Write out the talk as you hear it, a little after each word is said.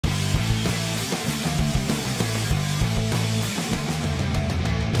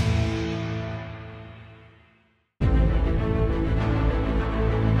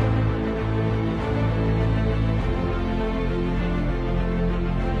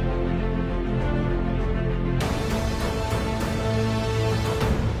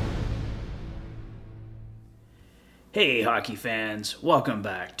Hey hockey fans, welcome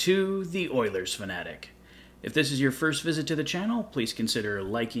back to the Oilers Fanatic. If this is your first visit to the channel, please consider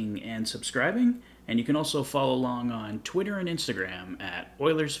liking and subscribing, and you can also follow along on Twitter and Instagram at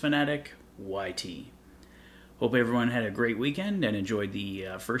Oilers Fanatic YT. Hope everyone had a great weekend and enjoyed the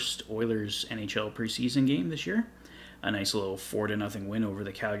first Oilers NHL preseason game this year. A nice little 4-0 win over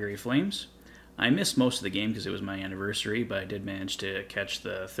the Calgary Flames. I missed most of the game because it was my anniversary, but I did manage to catch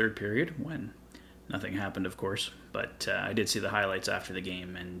the third period when nothing happened, of course. But I did see the highlights after the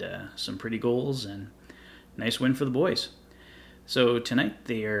game, and some pretty goals and nice win for the boys. So tonight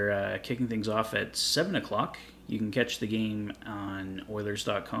they are kicking things off at 7 o'clock. You can catch the game on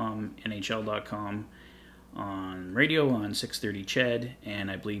Oilers.com, NHL.com, on radio on 630 CHED, and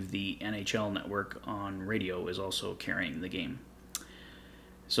I believe the NHL network on radio is also carrying the game.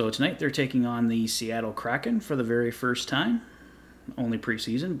 So tonight they're taking on the Seattle Kraken for the very first time. Only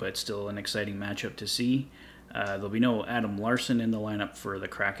preseason, but still an exciting matchup to see. There'll be no Adam Larson in the lineup for the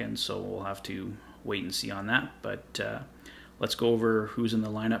Kraken, so we'll have to wait and see on that. But let's go over who's in the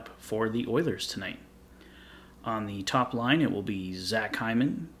lineup for the Oilers tonight. On the top line, it will be Zach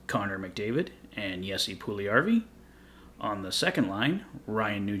Hyman, Connor McDavid, and Jesse Puljujärvi. On the second line,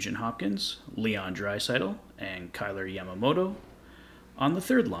 Ryan Nugent-Hopkins, Leon Draisaitl, and Kyler Yamamoto. On the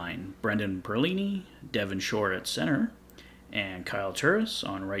third line, Brendan Perlini, Devin Shore at center, and Kyle Turris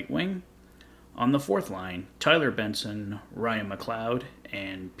on right wing. On the fourth line, Tyler Benson, Ryan McLeod,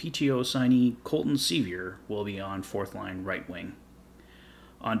 and PTO signee Colton Sevier will be on fourth line right wing.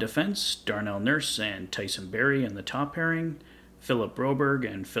 On defense, Darnell Nurse and Tyson Barrie in the top pairing, Philip Broberg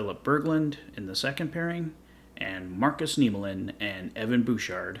and Philip Berglund in the second pairing, and Marcus Niemelen and Evan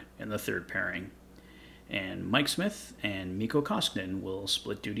Bouchard in the third pairing. And Mike Smith and Mikko Koskinen will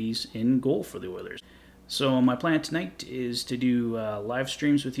split duties in goal for the Oilers. So my plan tonight is to do live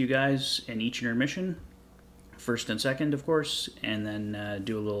streams with you guys in each intermission, first and second, of course, and then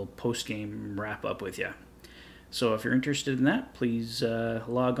do a little post-game wrap-up with you. So if you're interested in that, please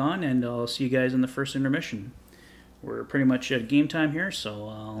log on, and I'll see you guys in the first intermission. We're pretty much at game time here, so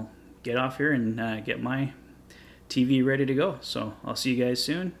I'll get off here and get my TV ready to go. So I'll see you guys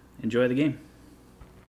soon. Enjoy the game.